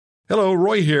Hello,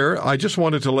 Roy here. I just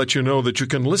wanted to let you know that you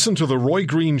can listen to The Roy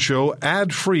Green Show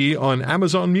ad-free on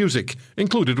Amazon Music,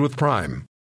 included with Prime.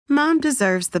 Mom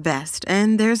deserves the best,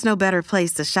 and there's no better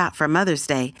place to shop for Mother's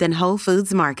Day than Whole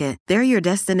Foods Market. They're your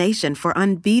destination for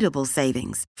unbeatable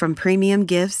savings, from premium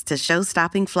gifts to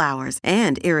show-stopping flowers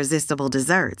and irresistible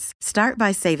desserts. Start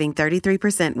by saving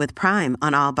 33% with Prime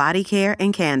on all body care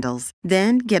and candles.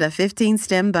 Then get a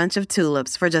 15-stem bunch of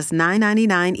tulips for just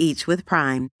 $9.99 each with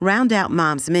Prime. Round out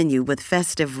Mom's menu with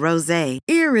festive rosé,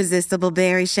 irresistible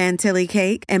berry chantilly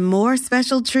cake, and more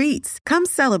special treats. Come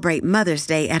celebrate Mother's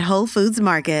Day at Whole Foods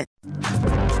Market.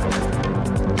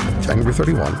 January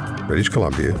 31, British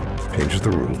Columbia changes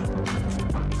the rules.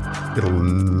 It'll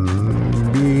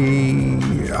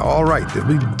be all right. It'll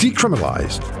be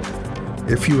decriminalized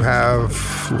if you have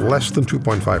less than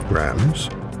 2.5 grams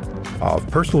of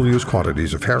personal use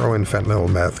quantities of heroin, fentanyl,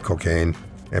 meth, cocaine,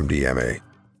 MDMA.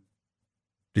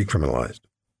 Decriminalized.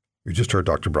 You just heard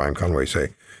Dr. Brian Conway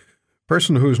say,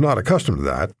 person who's not accustomed to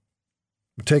that,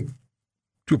 take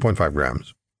 2.5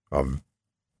 grams of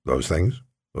those things,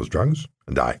 those drugs,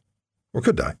 and die, or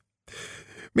could die.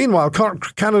 Meanwhile,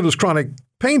 Canada's chronic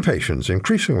pain patients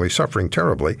increasingly suffering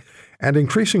terribly and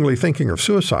increasingly thinking of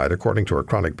suicide, according to a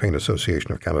Chronic Pain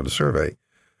Association of Canada survey.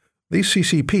 These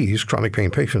CCPs, chronic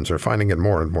pain patients, are finding it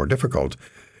more and more difficult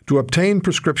to obtain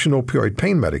prescription opioid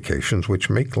pain medications which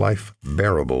make life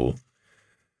bearable.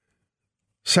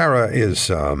 Sarah is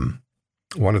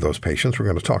one of those patients. We're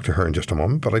going to talk to her in just a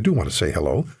moment, but I do want to say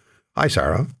hello. Hi,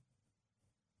 Sarah.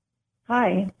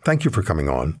 Hi. Thank you for coming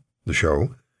on the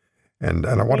show. And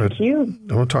I want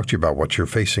to talk to you about what you're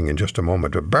facing in just a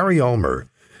moment. But Barry Ulmer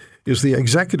is the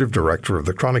Executive Director of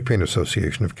the Chronic Pain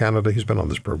Association of Canada. He's been on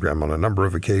this program on a number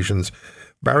of occasions.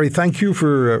 Barry, thank you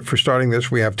for starting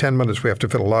this. We have 10 minutes. We have to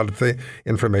fit a lot of the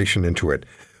information into it.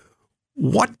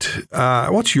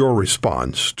 What's your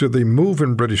response to the move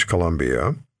in British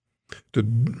Columbia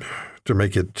to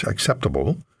make it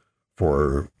acceptable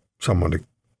for someone to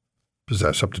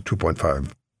possess up to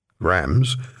 2.5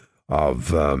 grams of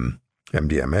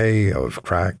MDMA, of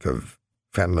crack, of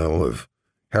fentanyl, of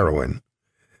heroin,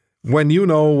 when you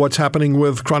know what's happening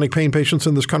with chronic pain patients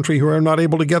in this country who are not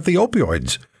able to get the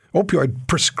opioid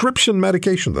prescription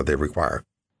medication that they require?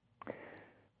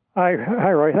 Hi,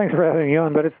 Roy. Thanks for having me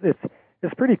on. But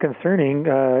it's pretty concerning.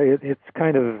 It's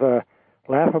kind of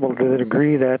laughable to the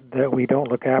degree that we don't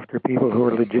look after people who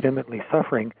are legitimately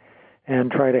suffering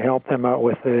and try to help them out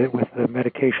with the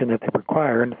medication that they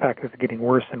require. In fact, it's getting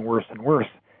worse and worse and worse.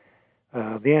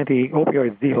 The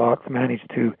anti-opioid Zoloft managed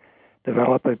to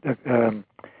develop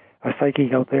a psyche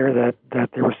out there that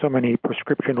there were so many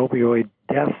prescription opioid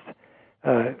deaths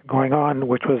going on,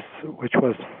 which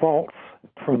was false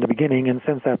from the beginning. And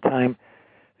since that time,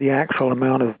 the actual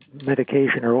amount of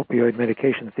medication or opioid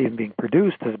medication that's even being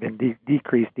produced has been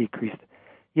decreased.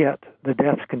 Yet the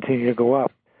deaths continue to go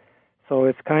up. So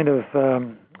it's kind of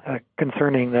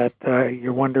concerning that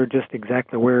you wonder just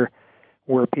exactly where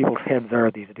people's heads are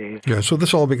these days. Yeah, so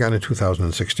this all began in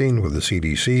 2016 with the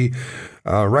CDC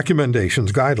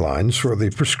recommendations, guidelines for the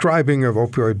prescribing of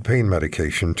opioid pain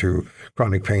medication to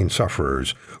chronic pain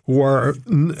sufferers who are,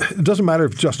 it doesn't matter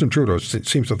if Justin Trudeau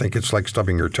seems to think it's like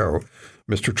stubbing your toe.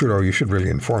 Mr. Trudeau, you should really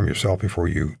inform yourself before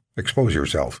you expose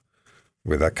yourself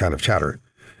with that kind of chatter.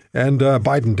 And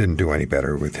Biden didn't do any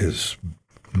better with his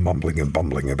mumbling and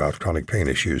bumbling about chronic pain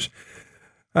issues.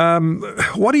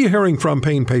 What are you hearing from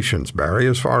pain patients, Barry,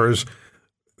 as far as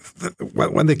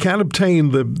when they can't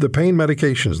obtain the pain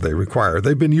medications they require?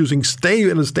 They've been using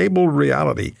in a stable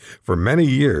reality for many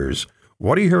years.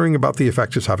 What are you hearing about the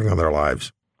effects it's having on their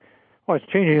lives? Well, it's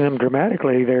changing them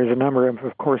dramatically. There's a number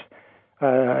of course,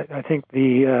 I think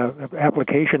the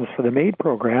applications for the MAID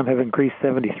program have increased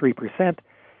 73%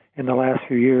 in the last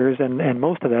few years, and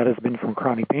most of that has been from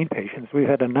chronic pain patients. We've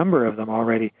had a number of them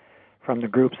already from the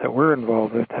groups that we're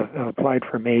involved with have applied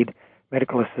for MAID,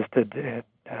 medical-assisted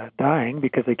dying,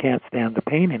 because they can't stand the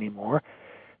pain anymore.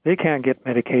 They can't get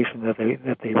medication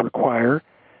that they require,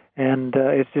 and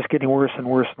it's just getting worse and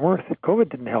worse and worse. COVID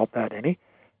didn't help that any.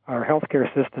 Our healthcare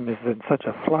system is in such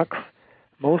a flux.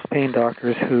 Most pain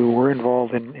doctors who were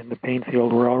involved in the pain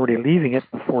field were already leaving it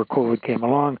before COVID came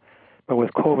along. But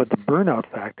with COVID, the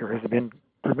burnout factor has been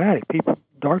dramatic.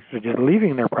 Doctors are just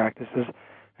leaving their practices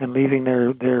and leaving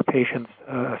their patients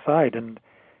aside, and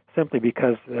simply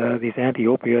because these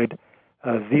anti-opioid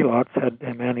Zolots had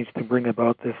managed to bring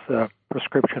about this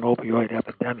prescription opioid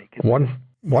epidemic.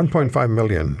 1.5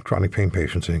 million chronic pain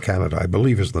patients in Canada, I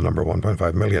believe, is the number,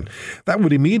 1.5 million. That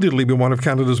would immediately be one of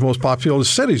Canada's most populous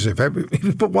cities. If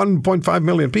you put 1.5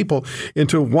 million people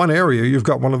into one area, you've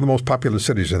got one of the most populous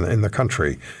cities in the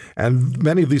country. And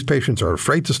many of these patients are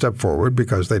afraid to step forward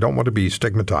because they don't want to be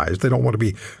stigmatized. They don't want to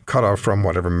be cut off from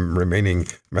whatever remaining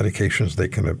medications they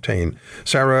can obtain.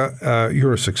 Sarah,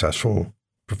 you're a successful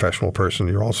professional person.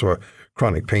 You're also a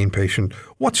chronic pain patient.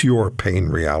 What's your pain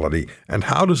reality, and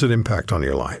how does it impact on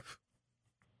your life?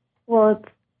 Well,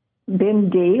 it's been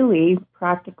daily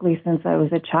practically since I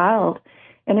was a child,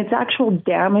 and it's actual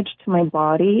damage to my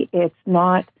body. It's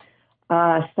not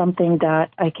something that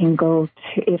I can go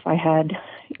to if I had,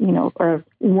 or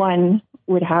one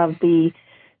would have the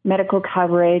medical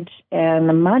coverage and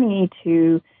the money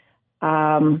to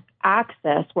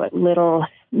access what little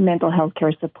mental health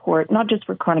care support, not just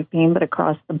for chronic pain, but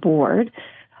across the board,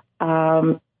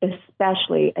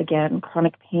 especially, again,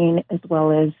 chronic pain, as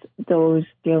well as those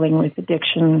dealing with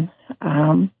addiction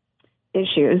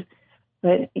issues.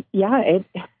 But yeah,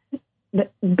 the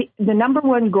number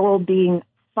one goal being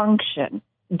function,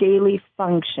 daily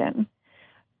function,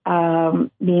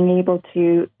 being able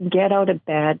to get out of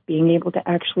bed, being able to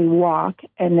actually walk,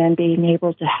 and then being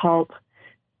able to help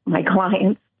my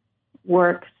clients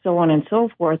work, so on and so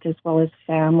forth, as well as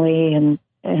family and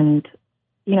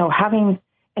having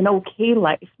an okay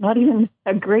life, not even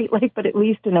a great life, but at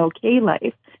least an okay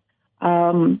life.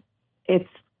 It's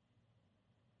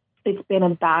been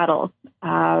a battle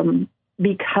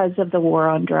because of the war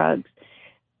on drugs.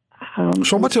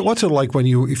 So what's it like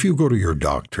if you go to your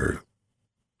doctor,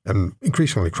 and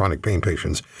increasingly chronic pain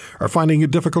patients are finding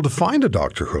it difficult to find a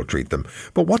doctor who'll treat them,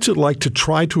 but what's it like to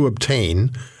try to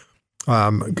obtain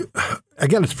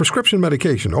again, it's prescription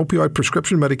medication, opioid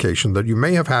prescription medication that you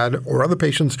may have had or other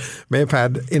patients may have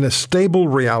had in a stable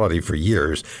reality for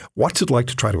years. What's it like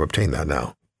to try to obtain that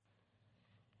now?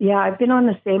 Yeah, I've been on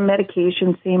the same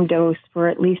medication, same dose for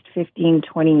at least 15,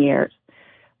 20 years.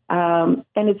 And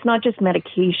it's not just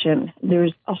medication.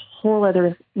 There's a whole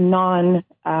other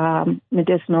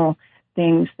non-medicinal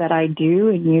things that I do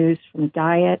and use, from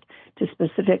diet to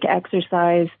specific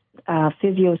exercise,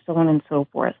 physio, so on and so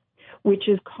forth, which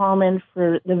is common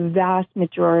for the vast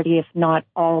majority, if not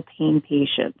all, pain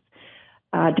patients,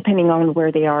 depending on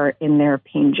where they are in their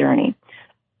pain journey.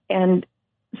 And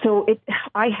so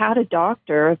I had a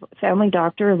family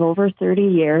doctor of over 30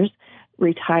 years,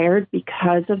 retired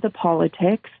because of the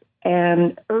politics,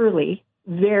 and very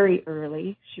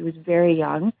early, she was very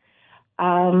young.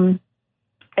 And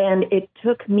it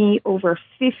took me over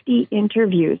 50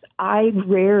 interviews. I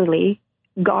rarely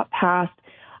got past,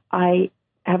 I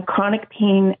have chronic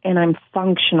pain and I'm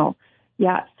functional.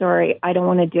 Yeah, sorry, I don't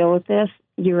want to deal with this.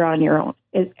 You're on your own.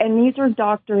 And these are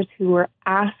doctors who were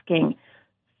asking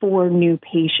for new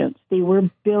patients. They were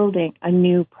building a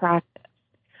new practice.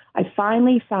 I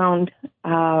finally found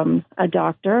a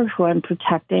doctor who I'm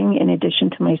protecting in addition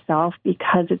to myself,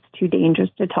 because it's too dangerous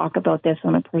to talk about this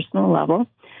on a personal level.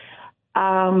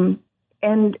 And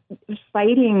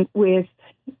fighting with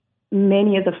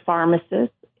many of the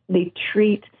pharmacists, they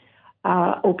treat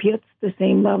opiates the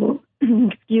same level, as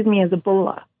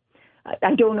Ebola.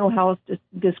 I don't know how else to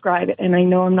describe it, and I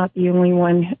know I'm not the only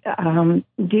one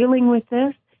dealing with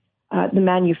this. The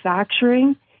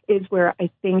manufacturing is where I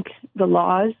think the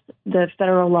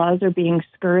federal laws are being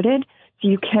skirted, so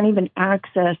you can't even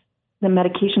access the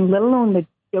medication, let alone the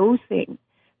dosing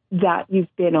that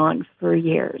you've been on for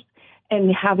years.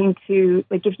 And having to,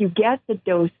 if you get the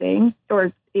dosing,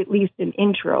 or at least an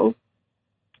intro,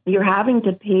 you're having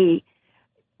to pay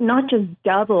not just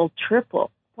double,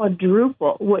 triple,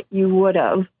 quadruple what you would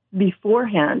have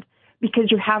beforehand, because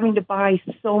you're having to buy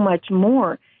so much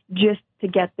more just to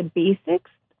get the basics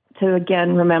to,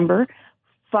 again, remember,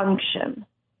 function.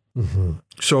 Mm-hmm.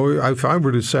 So if I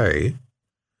were to say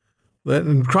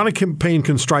that chronic pain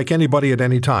can strike anybody at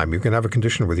any time. You can have a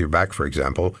condition with your back, for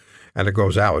example, and it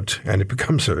goes out and it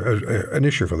becomes an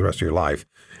issue for the rest of your life.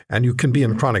 And you can be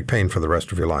in chronic pain for the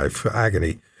rest of your life,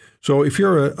 agony. So if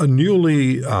you're a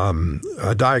newly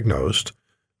diagnosed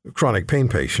chronic pain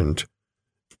patient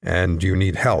and you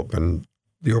need help, and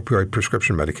the opioid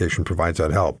prescription medication provides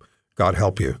that help, God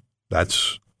help you.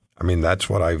 That's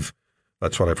what I've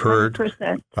heard.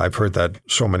 100%. I've heard that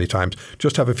so many times.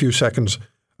 Just have a few seconds.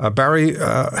 Barry,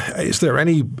 is there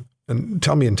any, and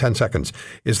tell me in 10 seconds,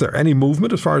 is there any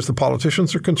movement as far as the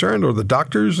politicians are concerned, or the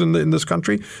doctors in this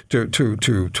country to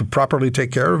properly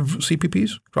take care of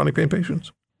CPPs, chronic pain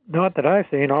patients? Not that I've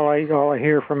seen. All I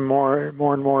hear from more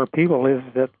and more people is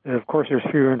that, of course, there's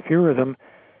fewer and fewer of them,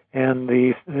 and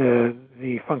the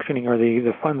functioning or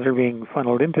the funds are being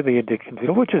funneled into the addiction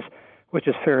field, which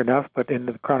is fair enough. But in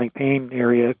the chronic pain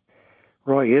area,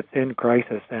 Roy, it's in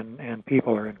crisis, and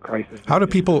people are in crisis. How do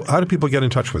people get in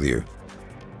touch with you?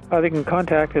 They can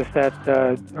contact us at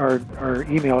our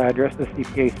email address, the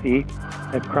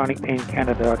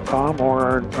cpac@chronicpaincanada.com,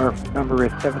 or our number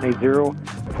is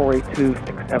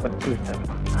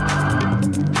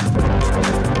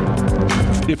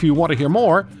 780-482-6727. If you want to hear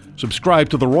more, subscribe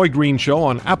to The Roy Green Show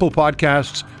on Apple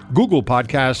Podcasts, Google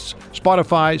Podcasts,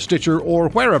 Spotify, Stitcher, or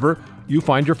wherever you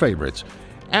find your favorites.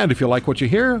 And if you like what you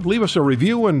hear, leave us a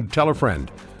review and tell a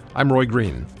friend. I'm Roy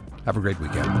Green. Have a great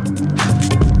weekend.